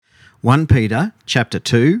1 Peter chapter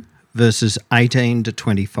 2, verses 18 to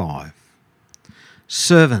 25.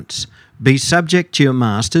 Servants, be subject to your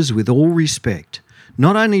masters with all respect,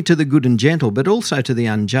 not only to the good and gentle, but also to the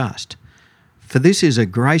unjust. For this is a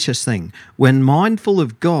gracious thing. When mindful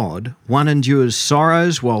of God, one endures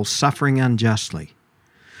sorrows while suffering unjustly.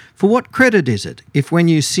 For what credit is it if when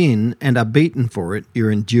you sin and are beaten for it, you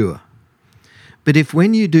endure? But if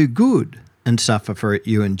when you do good and suffer for it,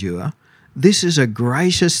 you endure, this is a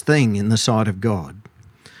gracious thing in the sight of God.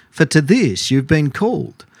 For to this you've been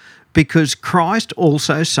called, because Christ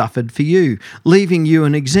also suffered for you, leaving you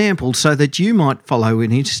an example so that you might follow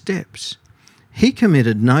in his steps. He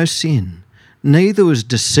committed no sin, neither was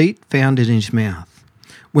deceit found in his mouth.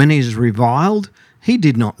 When he is reviled, he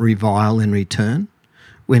did not revile in return.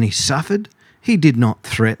 When he suffered, he did not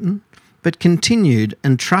threaten, but continued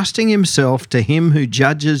entrusting himself to him who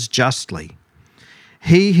judges justly.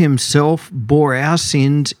 He himself bore our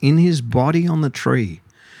sins in his body on the tree,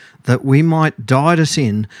 that we might die to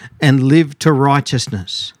sin and live to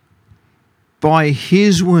righteousness. By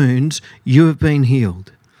his wounds you have been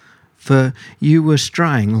healed, for you were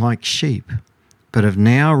straying like sheep, but have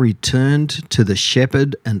now returned to the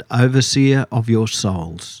shepherd and overseer of your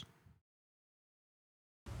souls.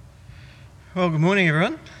 Well, good morning,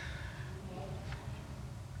 everyone.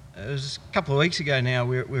 It was a couple of weeks ago now,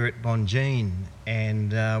 we were at Bonjean,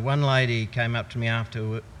 and one lady came up to me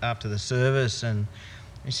after the service and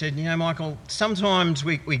he said, you know, Michael, sometimes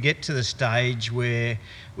we get to the stage where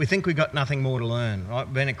we think we've got nothing more to learn, right?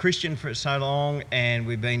 We've been a Christian for so long and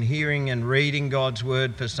we've been hearing and reading God's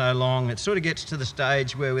word for so long. It sort of gets to the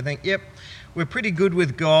stage where we think, yep, we're pretty good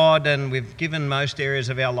with God and we've given most areas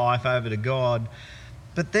of our life over to God.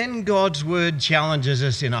 But then God's word challenges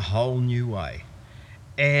us in a whole new way.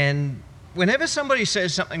 And whenever somebody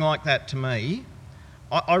says something like that to me,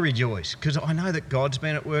 I rejoice, because I know that God's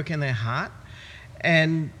been at work in their heart.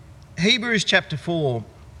 And Hebrews chapter 4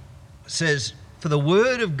 says, for the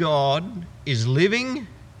word of God is living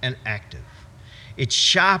and active. It's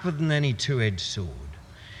sharper than any two-edged sword,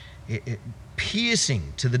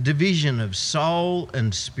 piercing to the division of soul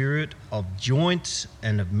and spirit, of joints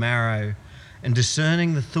and of marrow, and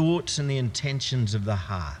discerning the thoughts and the intentions of the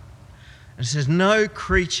heart. And it says, no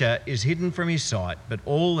creature is hidden from his sight, but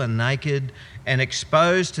all are naked and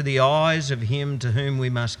exposed to the eyes of him to whom we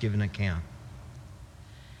must give an account.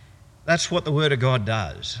 That's what the Word of God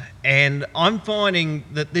does. And I'm finding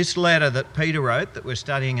that this letter that Peter wrote, that we're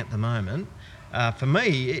studying at the moment, for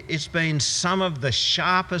me, it's been some of the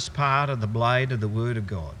sharpest part of the blade of the Word of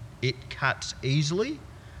God. It cuts easily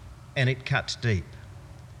and it cuts deep.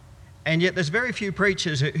 And yet there's very few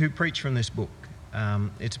preachers who preach from this book.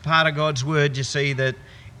 It's a part of God's word, you see, that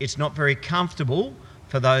it's not very comfortable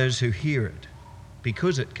for those who hear it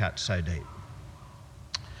because it cuts so deep.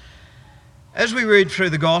 As we read through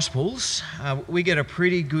the Gospels, we get a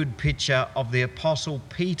pretty good picture of the Apostle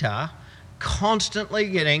Peter constantly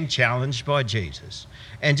getting challenged by Jesus.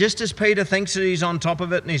 And just as Peter thinks that he's on top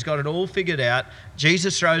of it and he's got it all figured out,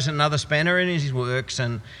 Jesus throws another spanner in his works,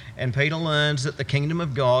 and Peter learns that the kingdom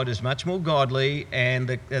of God is much more godly,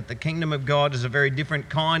 and that the kingdom of God is a very different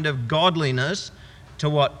kind of godliness to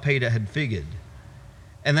what Peter had figured.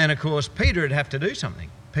 And then, of course, Peter would have to do something.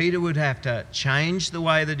 Peter would have to change the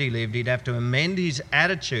way that he lived. He'd have to amend his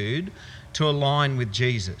attitude to align with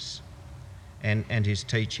Jesus and his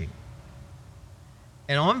teaching.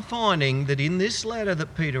 And I'm finding that in this letter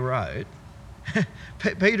that Peter wrote,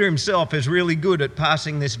 Peter himself is really good at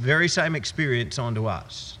passing this very same experience on to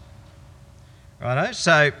us. Righto?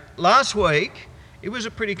 So last week, it was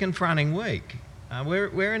a pretty confronting week.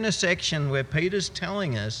 We're in a section where Peter's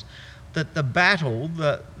telling us that the battle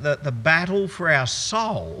for our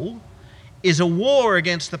soul is a war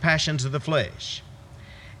against the passions of the flesh.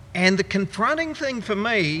 And the confronting thing for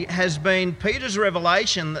me has been Peter's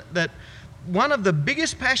revelation that one of the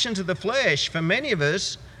biggest passions of the flesh for many of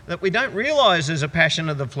us that we don't realise is a passion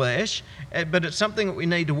of the flesh, but it's something that we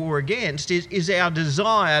need to war against, is our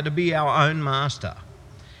desire to be our own master,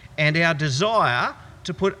 and our desire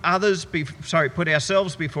to put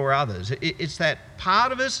ourselves before others. It's that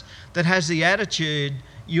part of us that has the attitude,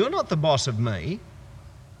 you're not the boss of me.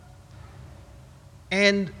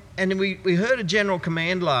 And we heard a general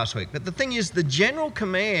command last week, but the thing is, the general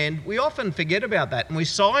command, we often forget about that and we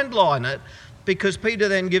sideline it because Peter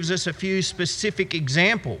then gives us a few specific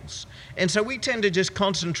examples. And so we tend to just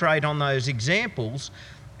concentrate on those examples.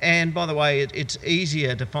 And by the way, it's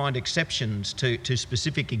easier to find exceptions to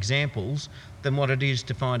specific examples than what it is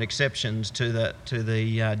to find exceptions to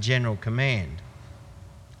the general command.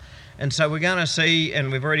 And so we're going to see,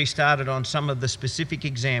 and we've already started on some of the specific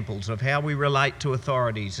examples of how we relate to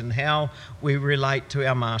authorities and how we relate to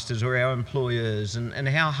our masters or our employers, and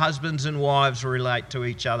how husbands and wives relate to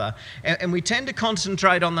each other. And we tend to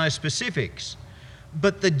concentrate on those specifics.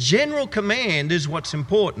 But the general command is what's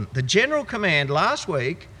important. The general command last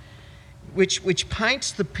week, which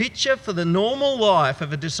paints the picture for the normal life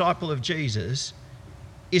of a disciple of Jesus,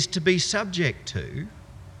 is to be subject to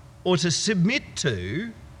or to submit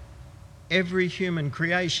to every human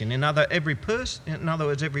creation. In other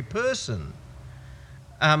words, every person.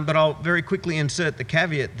 But I'll very quickly insert the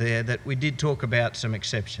caveat there that we did talk about some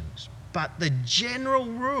exceptions. But the general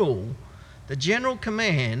rule, the general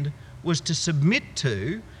command, was to submit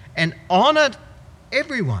to and honour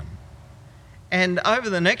everyone. And over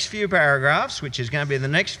the next few paragraphs, which is going to be the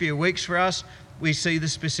next few weeks for us, we see the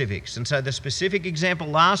specifics. And so the specific example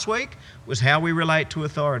last week was how we relate to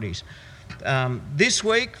authorities. This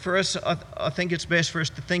week, for us, I think it's best for us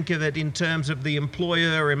to think of it in terms of the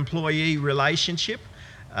employer-employee relationship.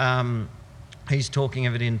 He's talking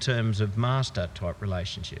of it in terms of master-type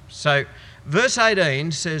relationships. So verse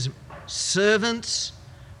 18 says, "Servants,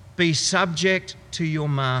 be subject to your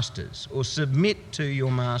masters," or submit to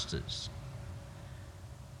your masters.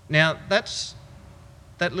 Now, that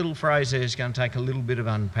little phrase there is going to take a little bit of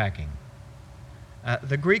unpacking.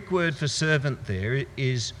 The Greek word for servant there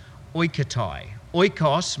is oikotai.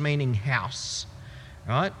 Oikos meaning house,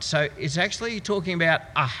 right? So it's actually talking about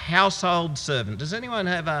a household servant. Does anyone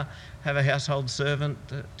have a household servant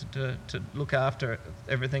to look after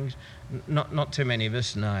everything? Not too many of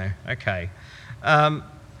us, no. Okay.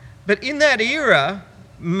 But in that era,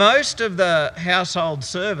 most of the household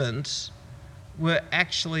servants were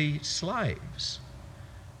actually slaves.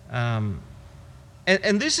 And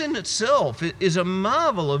this in itself is a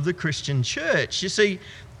marvel of the Christian church. You see,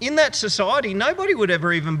 in that society, nobody would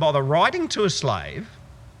ever even bother writing to a slave.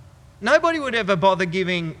 Nobody would ever bother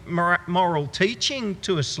giving moral teaching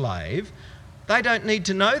to a slave. They don't need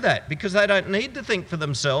to know that because they don't need to think for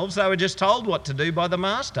themselves. They were just told what to do by the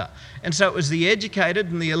master. And so it was the educated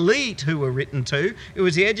and the elite who were written to. It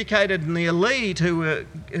was the educated and the elite who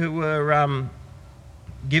were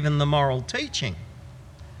given the moral teaching.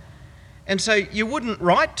 And so you wouldn't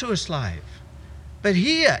write to a slave. But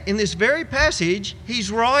here, in this very passage,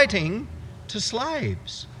 he's writing to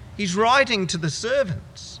slaves. He's writing to the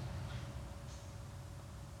servants.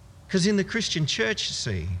 Because in the Christian church, you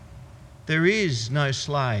see, there is no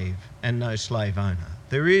slave and no slave owner.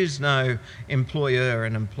 There is no employer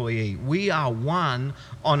and employee. We are one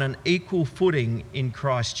on an equal footing in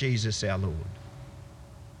Christ Jesus our Lord.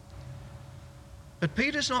 But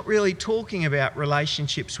Peter's not really talking about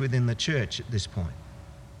relationships within the church at this point.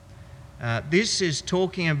 This is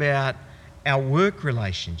talking about our work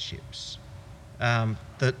relationships,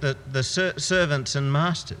 the servants and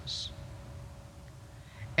masters.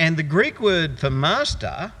 And the Greek word for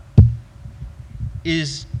master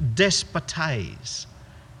is despotes.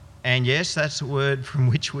 And yes, that's the word from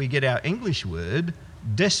which we get our English word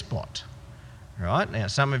despot. Right? Now,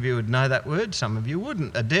 some of you would know that word, some of you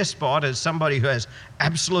wouldn't. A despot is somebody who has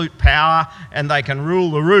absolute power and they can rule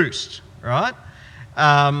the roost, right?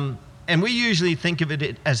 And we usually think of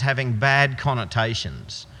it as having bad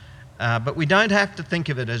connotations. But we don't have to think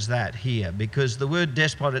of it as that here, because the word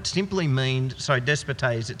despot, despotes,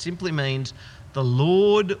 it simply means the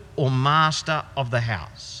lord or master of the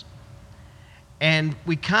house. And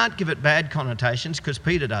we can't give it bad connotations because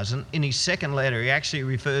Peter doesn't. In his second letter, he actually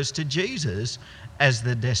refers to Jesus as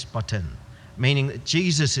the despotin, meaning that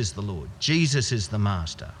Jesus is the Lord, Jesus is the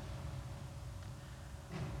master.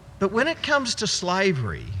 But when it comes to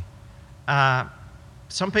slavery,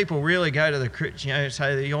 some people really go to the,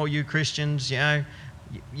 say, all you Christians,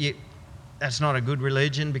 that's not a good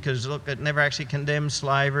religion because, look, it never actually condemns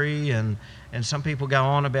slavery, and some people go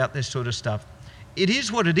on about this sort of stuff. It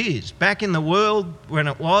is what it is. Back in the world when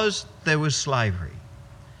it was, there was slavery.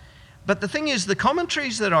 But the thing is, the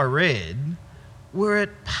commentaries that I read were at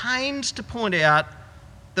pains to point out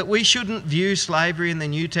that we shouldn't view slavery in the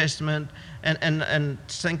New Testament and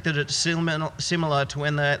think that it's similar to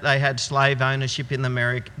when they had slave ownership in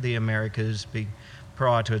the Americas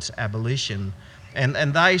prior to its abolition.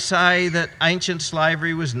 And they say that ancient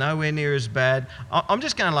slavery was nowhere near as bad. I'm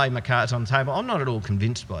just going to lay my cards on the table. I'm not at all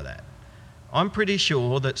convinced by that. I'm pretty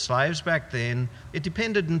sure that slaves back then, it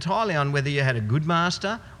depended entirely on whether you had a good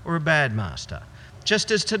master or a bad master.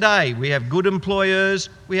 Just as today, we have good employers,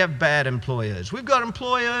 we have bad employers. We've got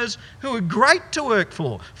employers who are great to work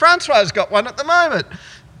for. Francois's got one at the moment.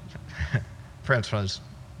 Francois's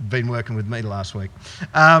been working with me last week.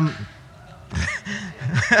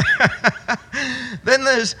 Then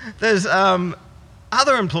there's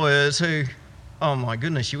other employers who, oh my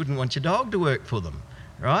goodness, you wouldn't want your dog to work for them,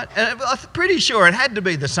 right? And I'm pretty sure it had to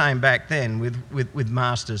be the same back then with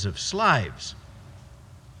masters of slaves.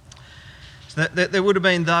 So that there would have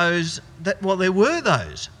been those, there were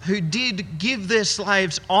those who did give their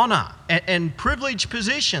slaves honour and privileged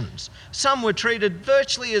positions. Some were treated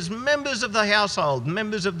virtually as members of the household,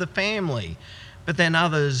 members of the family, but then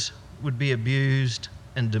others would be abused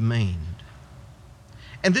and demeaned.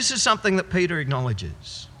 And this is something that Peter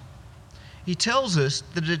acknowledges. He tells us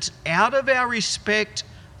that it's out of our respect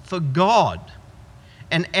for God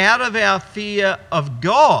and out of our fear of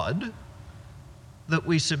God that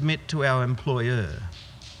we submit to our employer,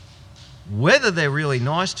 whether they're really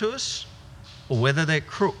nice to us or whether they're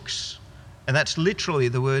crooks. And that's literally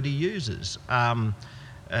the word he uses.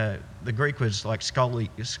 The Greek was like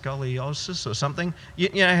scoliosis or something. You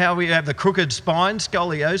know how we have the crooked spine,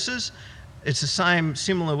 scoliosis? It's the same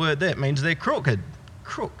similar word there. It means they're crooked,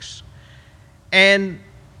 crooks. And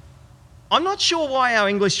I'm not sure why our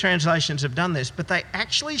English translations have done this, but they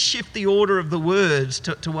actually shift the order of the words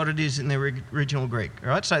to what it is in the original Greek.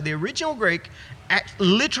 Right? So the original Greek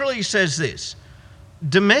literally says this: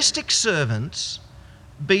 domestic servants,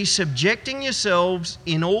 be subjecting yourselves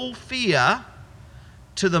in all fear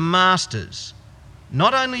to the masters,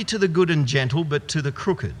 not only to the good and gentle, but to the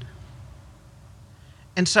crooked.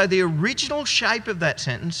 And so the original shape of that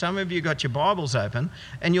sentence, some of you got your Bibles open,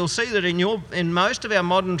 and you'll see that in most of our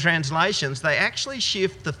modern translations, they actually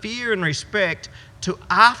shift the fear and respect to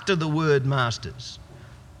after the word masters.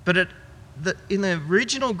 But in the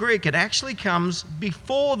original Greek, it actually comes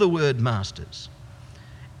before the word masters.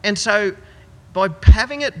 And so by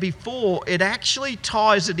having it before, it actually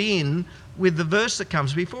ties it in with the verse that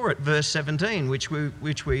comes before it, verse 17, which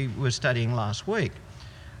we were studying last week,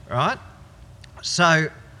 right? So,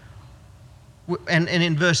 and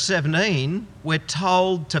in verse 17, we're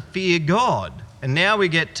told to fear God. And now we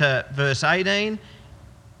get to verse 18,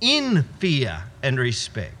 in fear and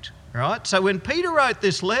respect, right? So when Peter wrote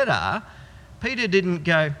this letter, Peter didn't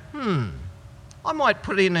go, I might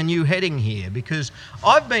put in a new heading here because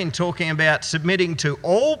I've been talking about submitting to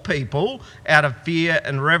all people out of fear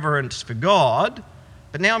and reverence for God,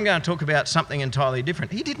 but now I'm going to talk about something entirely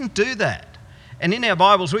different. He didn't do that. And in our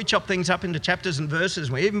Bibles, we chop things up into chapters and verses.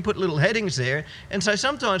 We even put little headings there. And so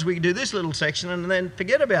sometimes we do this little section and then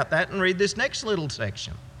forget about that and read this next little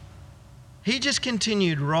section. He just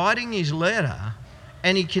continued writing his letter,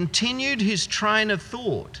 and he continued his train of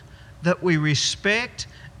thought that we respect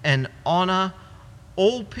and honour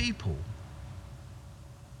all people.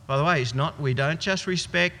 By the way, we don't just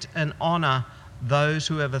respect and honour those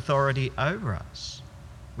who have authority over us.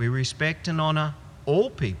 We respect and honour all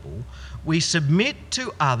people. We submit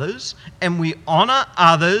to others and we honour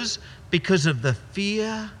others because of the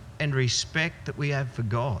fear and respect that we have for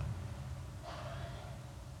God.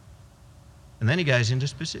 And then he goes into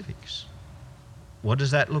specifics. What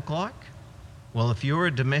does that look like? Well, if you're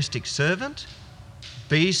a domestic servant,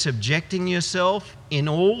 be subjecting yourself in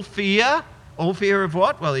all fear. All fear of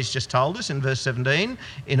what? Well, he's just told us in verse 17,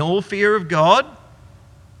 in all fear of God.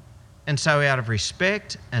 And so out of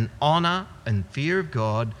respect and honour and fear of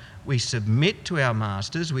God, we submit to our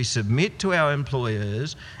masters, we submit to our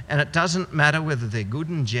employers, and it doesn't matter whether they're good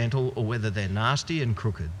and gentle or whether they're nasty and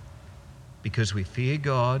crooked. Because we fear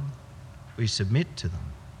God, we submit to them.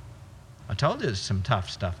 I told you there's some tough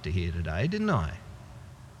stuff to hear today, didn't I?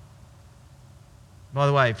 By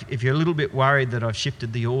the way, if you're a little bit worried that I've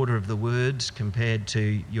shifted the order of the words compared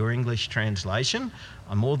to your English translation,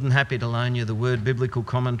 I'm more than happy to loan you the Word Biblical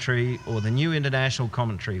Commentary or the New International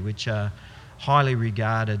Commentary, which are highly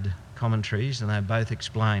regarded commentaries, and they both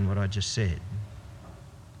explain what I just said.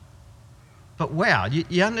 But wow,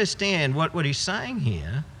 you understand what he's saying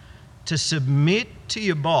here? To submit to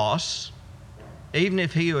your boss, even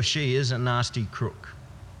if he or she is a nasty crook.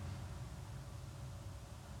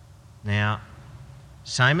 Now,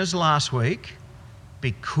 same as last week,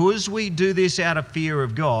 because we do this out of fear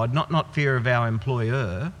of God, not fear of our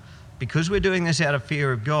employer, because we're doing this out of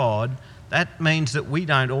fear of God, that means that we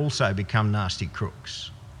don't also become nasty crooks.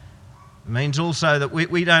 It means also that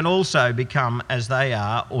we don't also become as they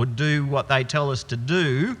are or do what they tell us to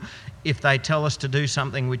do if they tell us to do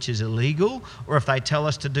something which is illegal or if they tell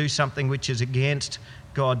us to do something which is against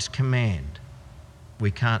God's command. We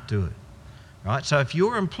can't do it. Right? So if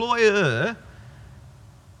your employer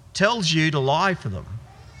tells you to lie for them,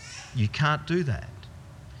 you can't do that.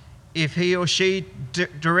 If he or she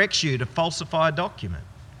directs you to falsify a document,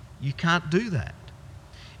 you can't do that.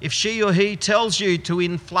 If she or he tells you to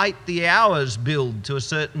inflate the hours billed to a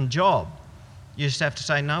certain job, You just have to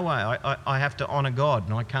say, no way, I have to honour God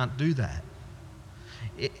and I can't do that.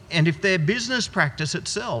 And if their business practice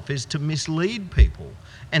itself is to mislead people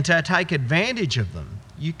and to take advantage of them,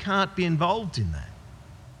 you can't be involved in that.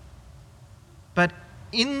 But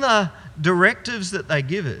in the directives that they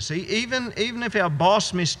give us, even if our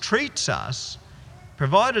boss mistreats us,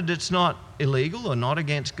 provided it's not illegal or not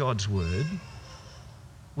against God's word,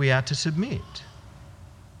 we are to submit.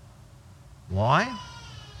 Why?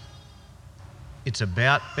 It's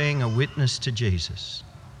about being a witness to Jesus,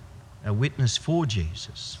 a witness for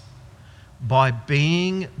Jesus, by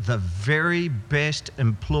being the very best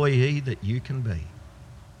employee that you can be.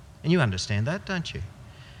 And you understand that, don't you?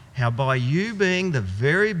 How by you being the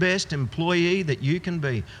very best employee that you can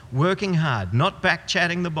be, working hard, not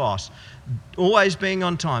back-chatting the boss, always being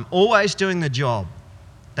on time, always doing the job,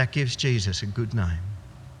 that gives Jesus a good name.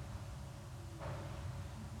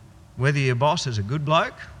 Whether your boss is a good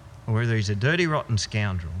bloke or whether he's a dirty, rotten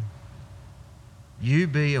scoundrel, you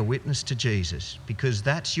be a witness to Jesus, because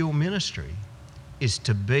that's your ministry, is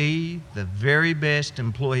to be the very best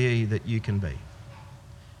employee that you can be.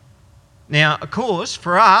 Now, of course,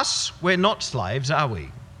 for us, we're not slaves, are we?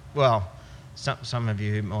 Well, some of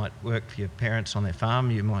you might work for your parents on their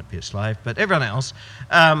farm, you might be a slave, but everyone else,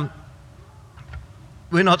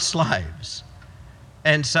 we're not slaves.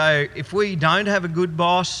 And so if we don't have a good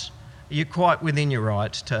boss, you're quite within your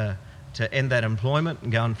rights to end that employment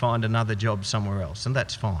and go and find another job somewhere else, and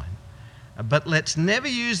that's fine. But let's never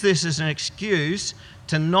use this as an excuse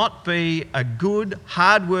to not be a good,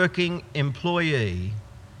 hard-working employee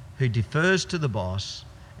who defers to the boss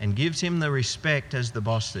and gives him the respect as the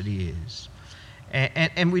boss that he is.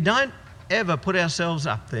 And we don't ever put ourselves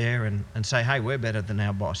up there and say, hey, we're better than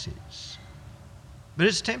our boss is. But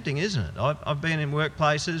it's tempting, isn't it? I've been in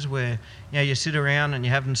workplaces where you sit around and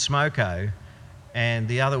you're having smoko, and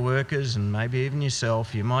the other workers and maybe even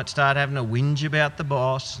yourself, you might start having a whinge about the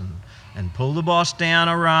boss and pull the boss down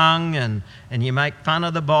a rung, and you make fun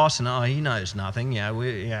of the boss and, oh, he knows nothing.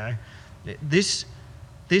 This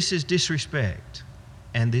is disrespect,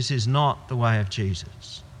 and this is not the way of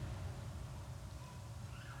Jesus.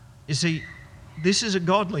 You see, this is a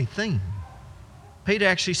godly thing. Peter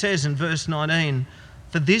actually says in verse 19,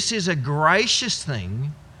 "For this is a gracious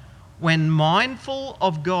thing, when mindful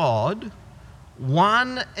of God,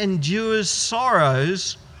 one endures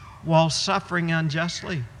sorrows while suffering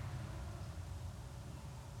unjustly."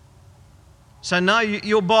 So no,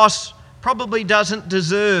 your boss probably doesn't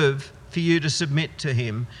deserve for you to submit to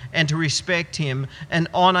him and to respect him and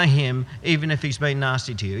honour him, even if he's been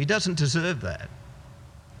nasty to you. He doesn't deserve that.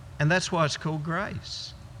 And that's why it's called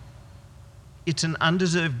grace. It's an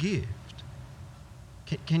undeserved gift.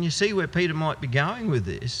 Can you see where Peter might be going with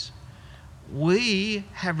this? We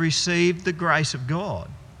have received the grace of God.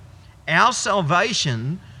 Our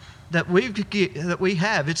salvation that we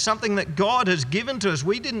have, it's something that God has given to us.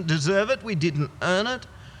 We didn't deserve it. We didn't earn it.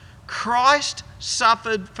 Christ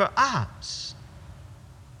suffered for us.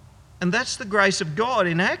 And that's the grace of God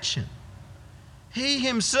in action. He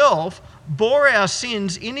himself bore our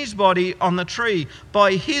sins in his body on the tree.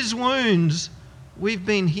 By his wounds, we've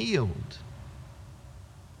been healed.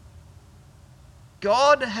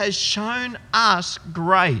 God has shown us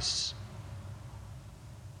grace.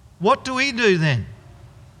 What do we do then?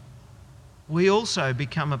 We also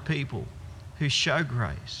become a people who show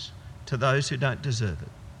grace to those who don't deserve it,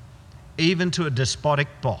 even to a despotic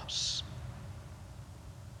boss.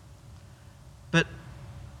 But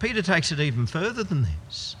Peter takes it even further than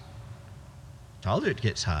this. I told you it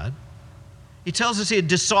gets hard. He tells us here,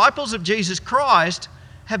 disciples of Jesus Christ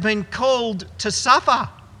have been called to suffer.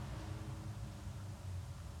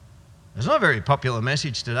 It's not a very popular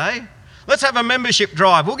message today. Let's have a membership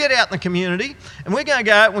drive. We'll get out in the community and we're going to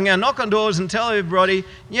go out, we're going to knock on doors and tell everybody,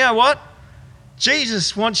 you know what?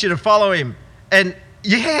 Jesus wants you to follow him. And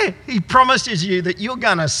yeah, he promises you that you're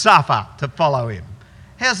going to suffer to follow him.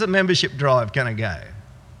 How's the membership drive going to go?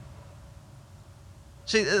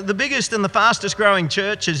 See, the biggest and the fastest growing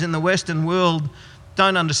churches in the Western world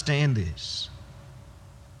don't understand this.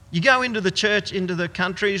 You go into the church, into the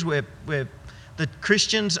countries where the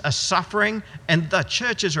Christians are suffering and the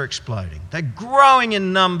churches are exploding. They're growing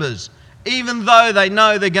in numbers, even though they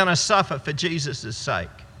know they're going to suffer for Jesus' sake.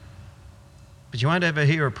 But you won't ever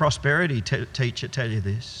hear a prosperity teacher tell you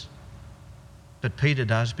this. But Peter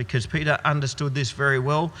does, because Peter understood this very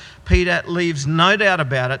well. Peter leaves no doubt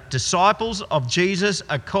about it. Disciples of Jesus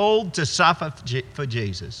are called to suffer for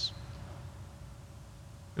Jesus.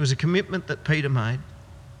 It was a commitment that Peter made.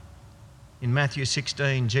 In Matthew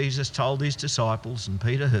 16, Jesus told his disciples, and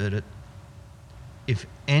Peter heard it, if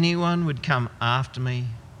anyone would come after me,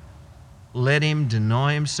 let him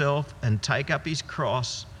deny himself and take up his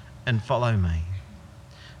cross and follow me.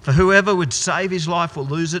 For whoever would save his life will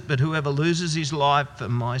lose it, but whoever loses his life for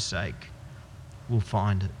my sake will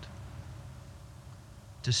find it.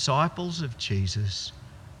 Disciples of Jesus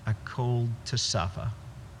are called to suffer.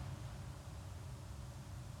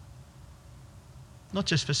 Not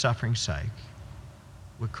just for suffering's sake.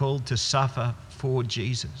 We're called to suffer for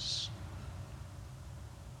Jesus.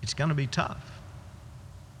 It's going to be tough.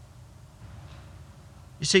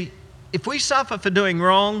 You see, if we suffer for doing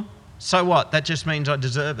wrong, so what? That just means I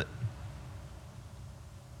deserve it.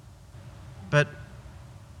 But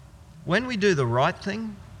when we do the right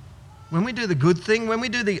thing, when we do the good thing, when we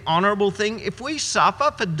do the honourable thing, if we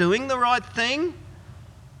suffer for doing the right thing,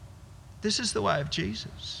 this is the way of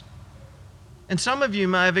Jesus. And some of you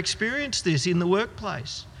may have experienced this in the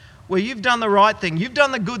workplace, where you've done the right thing, you've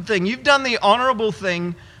done the good thing, you've done the honourable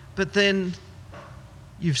thing, but then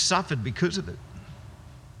you've suffered because of it.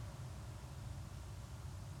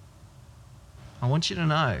 I want you to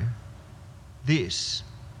know this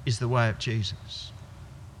is the way of Jesus.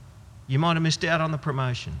 You might have missed out on the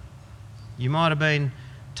promotion. You might have been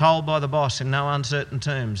told by the boss in no uncertain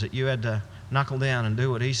terms that you had to knuckle down and do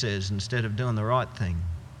what he says instead of doing the right thing.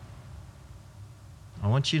 I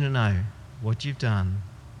want you to know what you've done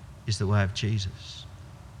is the way of Jesus.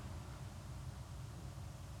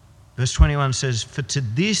 Verse 21 says, "For to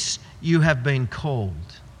this you have been called,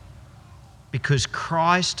 because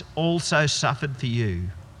Christ also suffered for you,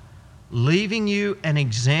 leaving you an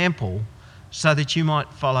example so that you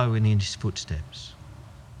might follow in his footsteps."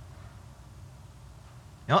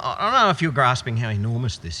 Now, I don't know if you're grasping how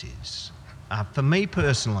enormous this is. For me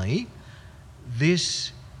personally,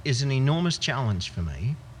 this is an enormous challenge for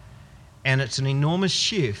me, and it's an enormous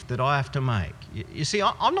shift that I have to make. You see,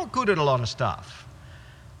 I'm not good at a lot of stuff,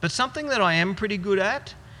 but something that I am pretty good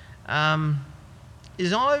at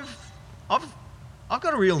is I've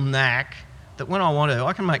got a real knack that when I want to,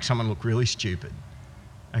 I can make someone look really stupid.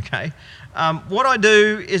 Okay? What I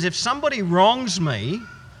do is if somebody wrongs me,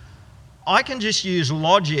 I can just use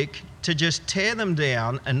logic to just tear them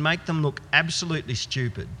down and make them look absolutely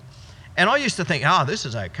stupid. And I used to think, this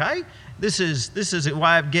is okay. This is a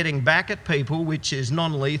way of getting back at people which is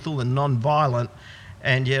non-lethal and non-violent,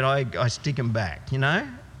 and yet I stick them back, you know?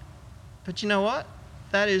 But you know what?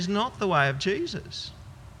 That is not the way of Jesus.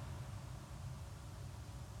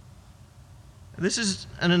 This is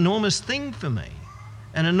an enormous thing for me,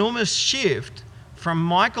 an enormous shift from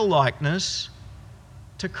Michael-likeness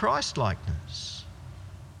to Christ-likeness.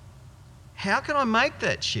 How can I make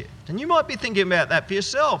that shift? And you might be thinking about that for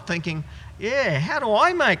yourself, thinking, how do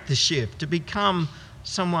I make the shift to become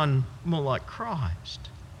someone more like Christ?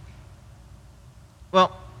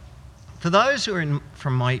 Well, for those who are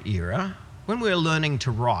from my era, when we were learning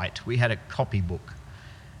to write, we had a copybook.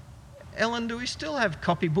 Ellen, do we still have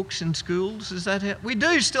copybooks in schools? Is that how? We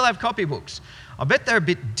do still have copybooks. I bet they're a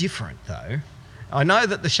bit different though. I know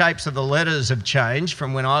that the shapes of the letters have changed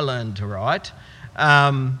from when I learned to write.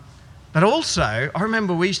 But also, I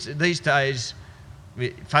remember these days,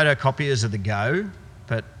 photocopiers are the go,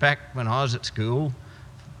 but back when I was at school,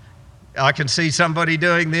 I can see somebody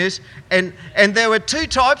doing this. And there were two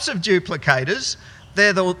types of duplicators.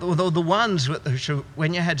 They're the ones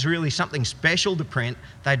when you had really something special to print,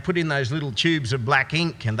 they'd put in those little tubes of black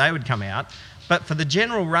ink and they would come out. But for the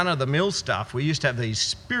general run-of-the-mill stuff, we used to have these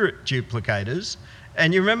Spirit duplicators.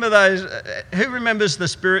 And you remember those? Who remembers the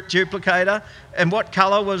Spirit duplicator? And what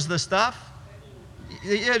colour was the stuff?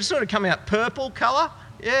 Yeah, it sort of come out purple colour.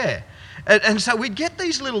 Yeah. And so we'd get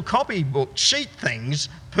these little copybook sheet things,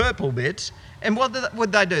 purple bits, and what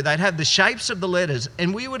would they do? They'd have the shapes of the letters,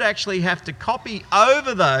 and we would actually have to copy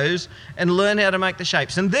over those and learn how to make the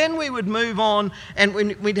shapes. And then we would move on, and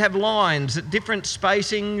we'd have lines at different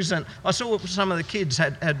spacings. And I saw some of the kids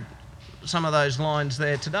had some of those lines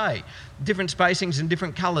there today. Different spacings and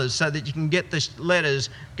different colours so that you can get the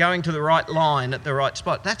letters going to the right line at the right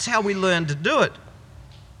spot. That's how we learned to do it,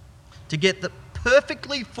 to get the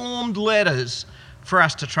perfectly formed letters for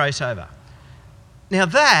us to trace over. Now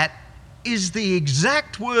that is the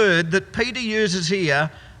exact word that Peter uses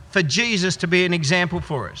here for Jesus to be an example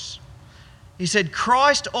for us. He said,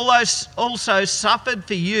 Christ also suffered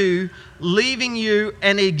for you, leaving you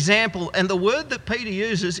an example. And the word that Peter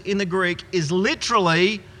uses in the Greek is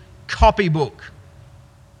literally copybook.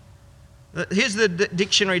 Here's the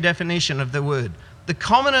dictionary definition of the word. The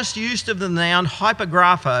commonest use of the noun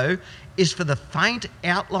hypergrapho is for the faint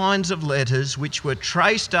outlines of letters which were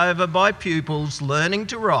traced over by pupils learning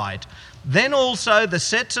to write, then also the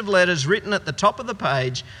sets of letters written at the top of the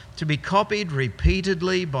page to be copied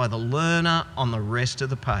repeatedly by the learner on the rest of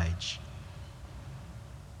the page.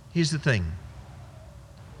 Here's the thing.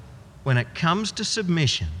 When it comes to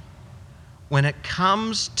submission, when it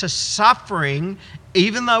comes to suffering,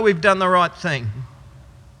 even though we've done the right thing,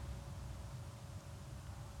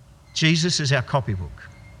 Jesus is our copybook.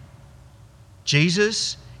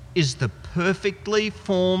 Jesus is the perfectly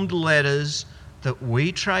formed letters that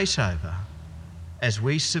we trace over as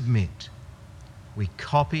we submit. We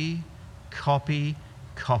copy, copy,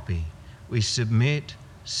 copy. We submit,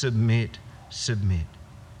 submit, submit.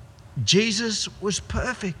 Jesus was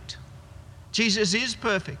perfect. Jesus is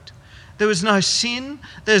perfect. There was no sin.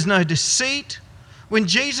 There's no deceit. When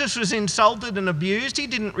Jesus was insulted and abused, he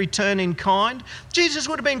didn't return in kind. Jesus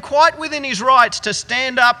would have been quite within his rights to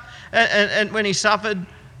stand up and when he suffered,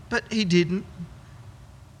 but he didn't.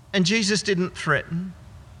 And Jesus didn't threaten.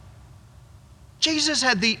 Jesus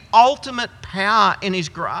had the ultimate power in his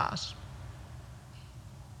grasp.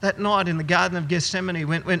 That night in the Garden of Gethsemane,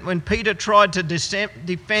 when Peter tried to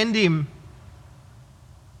defend him,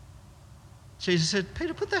 Jesus said,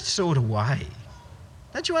 Peter, put that sword away.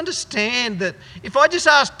 Don't you understand that if I just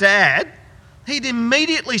asked Dad, he'd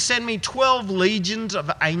immediately send me 12 legions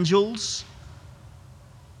of angels?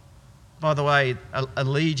 By the way, a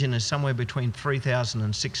legion is somewhere between 3,000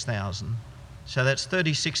 and 6,000. So that's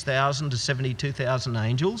 36,000 to 72,000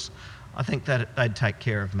 angels. I think that they'd take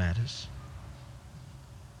care of matters.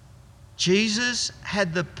 Jesus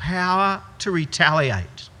had the power to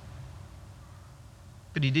retaliate,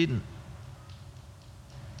 but he didn't.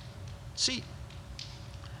 See,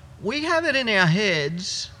 we have it in our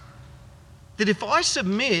heads that if I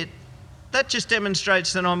submit, that just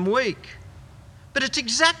demonstrates that I'm weak. But it's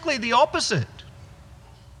exactly the opposite.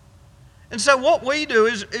 And so what we do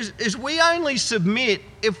is we only submit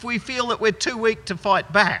if we feel that we're too weak to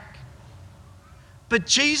fight back. But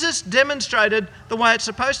Jesus demonstrated the way it's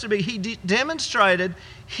supposed to be. He demonstrated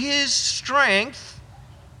his strength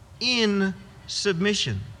in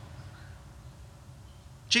submission.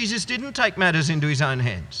 Jesus didn't take matters into his own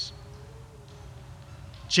hands.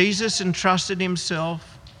 Jesus entrusted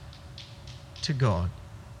himself to God.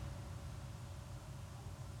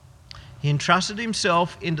 He entrusted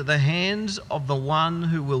himself into the hands of the one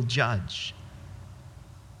who will judge.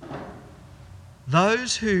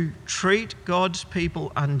 Those who treat God's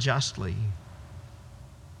people unjustly,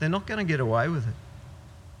 they're not going to get away with it.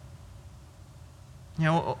 You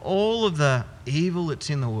know, all of the evil that's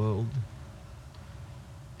in the world,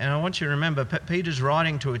 and I want you to remember, Peter's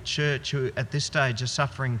writing to a church who at this stage are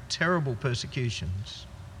suffering terrible persecutions.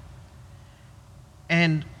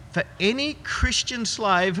 And for any Christian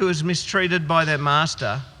slave who is mistreated by their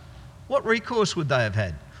master, what recourse would they have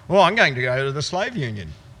had? Well, I'm going to go to the slave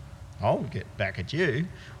union. I'll get back at you.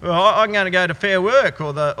 Well, I'm going to go to Fair Work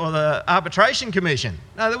or the Arbitration Commission.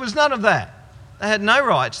 No, there was none of that. They had no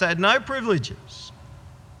rights. They had no privileges.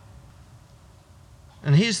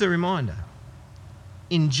 And here's the reminder.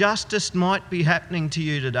 Injustice might be happening to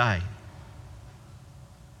you today,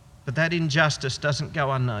 but that injustice doesn't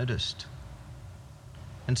go unnoticed.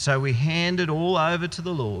 And so we hand it all over to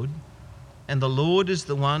the Lord, and the Lord is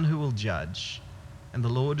the one who will judge, and the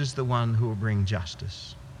Lord is the one who will bring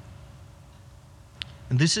justice.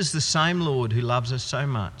 And this is the same Lord who loves us so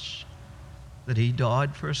much that he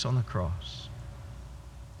died for us on the cross.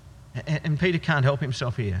 And Peter can't help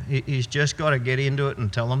himself here. He's just got to get into it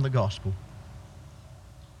and tell them the gospel.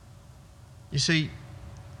 You see,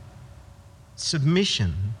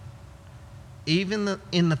 submission, even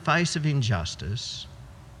in the face of injustice,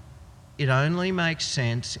 it only makes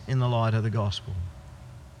sense in the light of the gospel.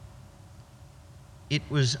 It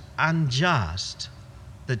was unjust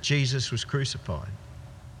that Jesus was crucified,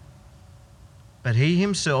 but he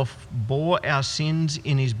himself bore our sins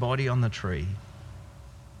in his body on the tree,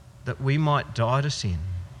 that we might die to sin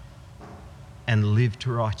and live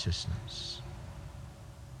to righteousness.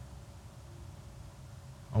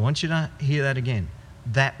 I want you to hear that again.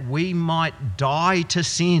 That we might die to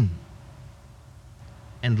sin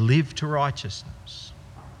and live to righteousness.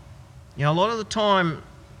 You know, a lot of the time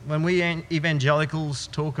when we evangelicals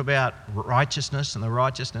talk about righteousness and the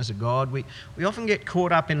righteousness of God, we often get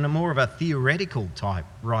caught up in more of a theoretical type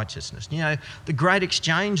righteousness. You know, the great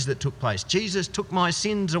exchange that took place. Jesus took my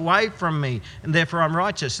sins away from me and therefore I'm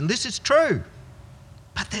righteous. And this is true.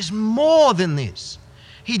 But there's more than this.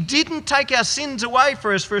 He didn't take our sins away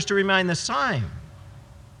for us to remain the same.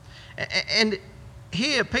 And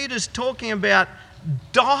here Peter's talking about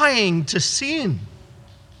dying to sin.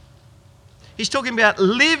 He's talking about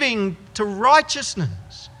living to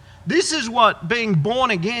righteousness. This is what being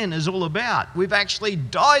born again is all about. We've actually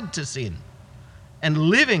died to sin and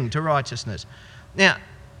living to righteousness. Now,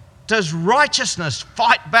 does righteousness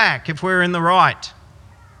fight back if we're in the right?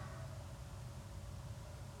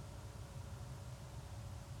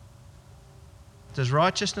 Does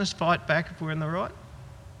righteousness fight back if we're in the right?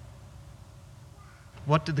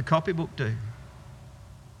 What did the copybook do?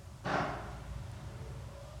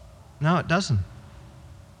 No, it doesn't.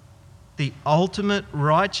 The ultimate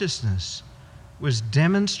righteousness was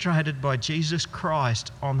demonstrated by Jesus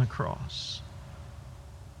Christ on the cross.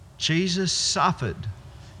 Jesus suffered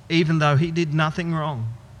even though he did nothing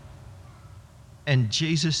wrong. And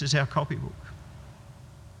Jesus is our copybook.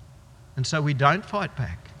 And so we don't fight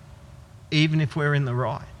back, even if we're in the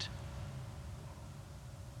right.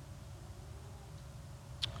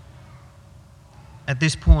 At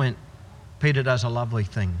this point, Peter does a lovely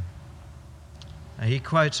thing. He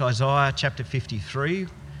quotes Isaiah chapter 53,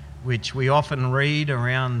 which we often read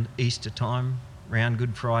around Easter time, around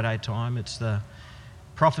Good Friday time. It's the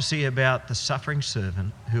prophecy about the suffering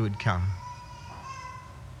servant who would come.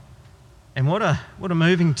 And what a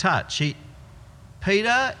moving touch.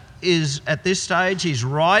 Peter is, at this stage, he's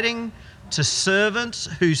writing to servants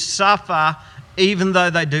who suffer even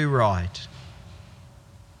though they do right.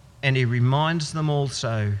 And he reminds them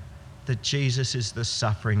also that Jesus is the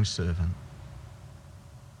suffering servant.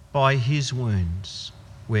 By his wounds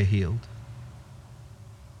we're healed.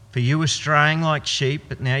 For you were straying like sheep,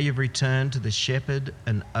 but now you've returned to the shepherd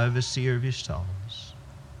and overseer of your souls.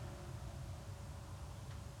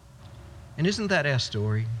 And isn't that our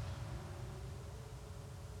story?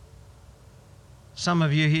 Some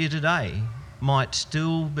of you here today might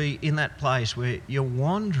still be in that place where you're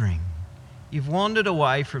wandering. You've wandered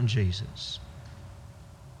away from Jesus.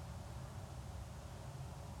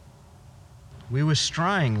 We were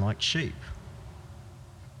straying like sheep,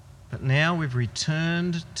 but now we've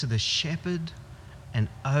returned to the shepherd and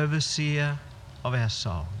overseer of our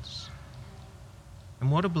souls. And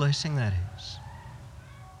what a blessing that is,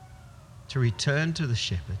 to return to the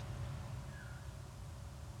shepherd.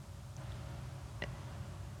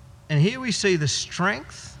 And here we see the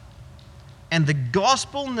strength and the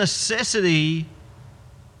gospel necessity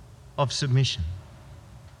of submission.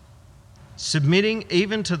 Submitting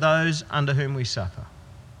even to those under whom we suffer.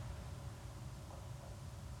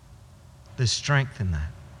 There's strength in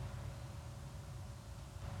that.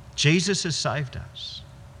 Jesus has saved us.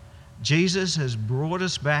 Jesus has brought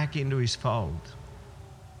us back into his fold.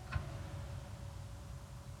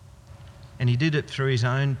 And he did it through his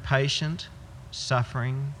own patient,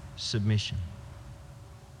 suffering submission.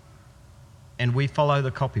 And we follow the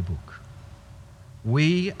copybook.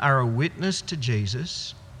 We are a witness to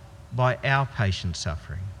Jesus by our patient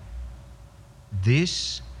suffering.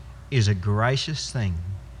 This is a gracious thing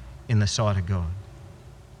in the sight of God.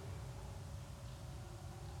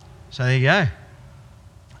 So there you go.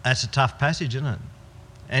 That's a tough passage, isn't it?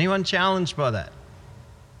 Anyone challenged by that?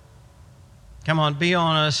 Come on, be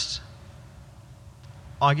honest.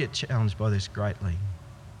 I get challenged by this greatly.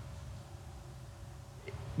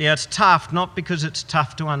 Now, it's tough, not because it's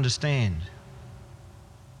tough to understand.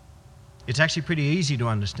 It's actually pretty easy to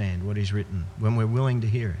understand what is written when we're willing to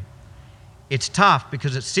hear it. It's tough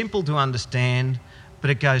because it's simple to understand, but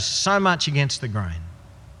it goes so much against the grain.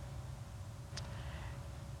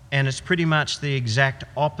 And it's pretty much the exact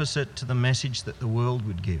opposite to the message that the world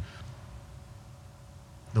would give.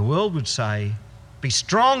 The world would say, be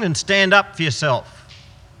strong and stand up for yourself.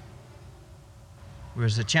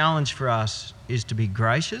 Whereas the challenge for us is to be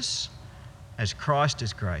gracious as Christ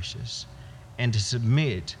is gracious and to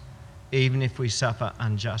submit even if we suffer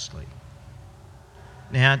unjustly.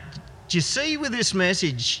 Now, do you see with this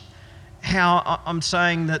message how I'm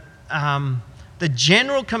saying that the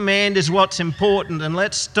general command is what's important, and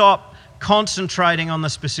let's stop concentrating on the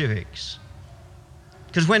specifics?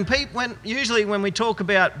 Because usually when we talk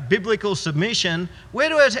about biblical submission, where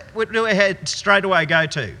do our head straight away go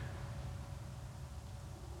to?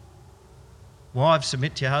 Wives,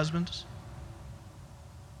 submit to your husbands.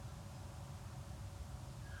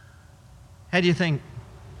 How do you think?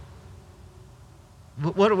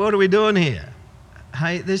 What are we doing here?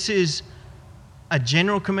 Hey, this is a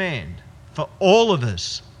general command for all of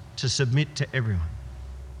us to submit to everyone.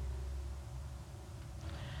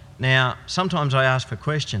 Now, sometimes I ask for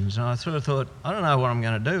questions, and I sort of thought, I don't know what I'm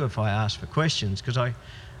going to do if I ask for questions, because I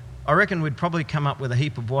reckon we'd probably come up with a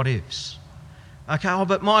heap of what-ifs. Okay,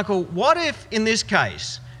 but Michael, what if in this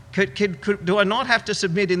case? Do I not have to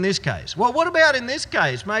submit in this case? Well, what about in this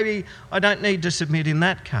case? Maybe I don't need to submit in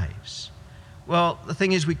that case. Well, the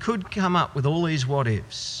thing is, we could come up with all these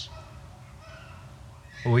what-ifs.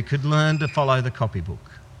 Or we could learn to follow the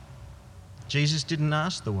copybook. Jesus didn't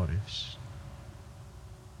ask the what-ifs.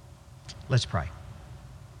 Let's pray.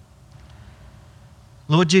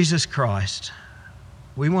 Lord Jesus Christ,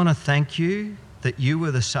 we want to thank you that you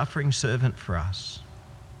were the suffering servant for us.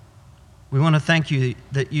 We want to thank you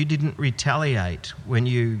that you didn't retaliate when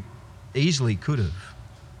you easily could have.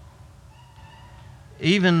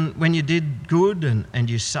 Even when you did good and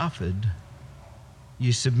you suffered,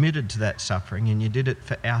 you submitted to that suffering and you did it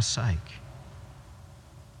for our sake.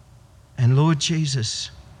 And Lord Jesus,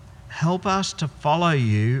 help us to follow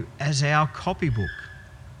you as our copybook.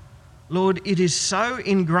 Lord, it is so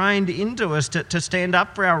ingrained into us to stand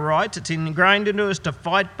up for our rights. It's ingrained into us to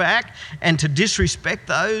fight back and to disrespect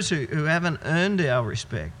those who haven't earned our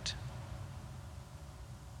respect.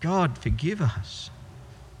 God, forgive us.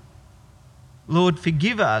 Lord,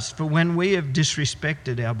 forgive us for when we have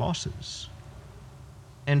disrespected our bosses,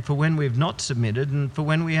 and for when we've not submitted, and for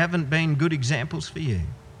when we haven't been good examples for you.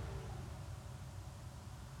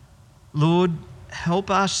 Lord, help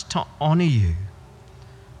us to honour you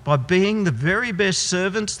by being the very best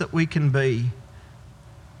servants that we can be,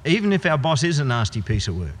 even if our boss is a nasty piece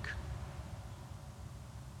of work.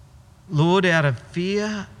 Lord, out of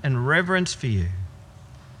fear and reverence for you,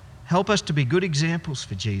 help us to be good examples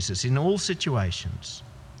for Jesus in all situations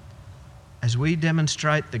as we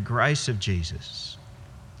demonstrate the grace of Jesus,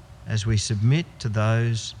 as we submit to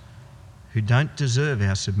those who don't deserve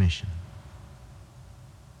our submission.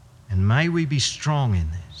 And may we be strong in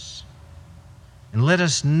this. And let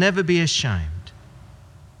us never be ashamed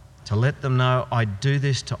to let them know I do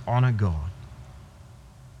this to honour God.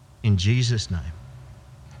 In Jesus' name,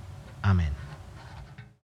 amen.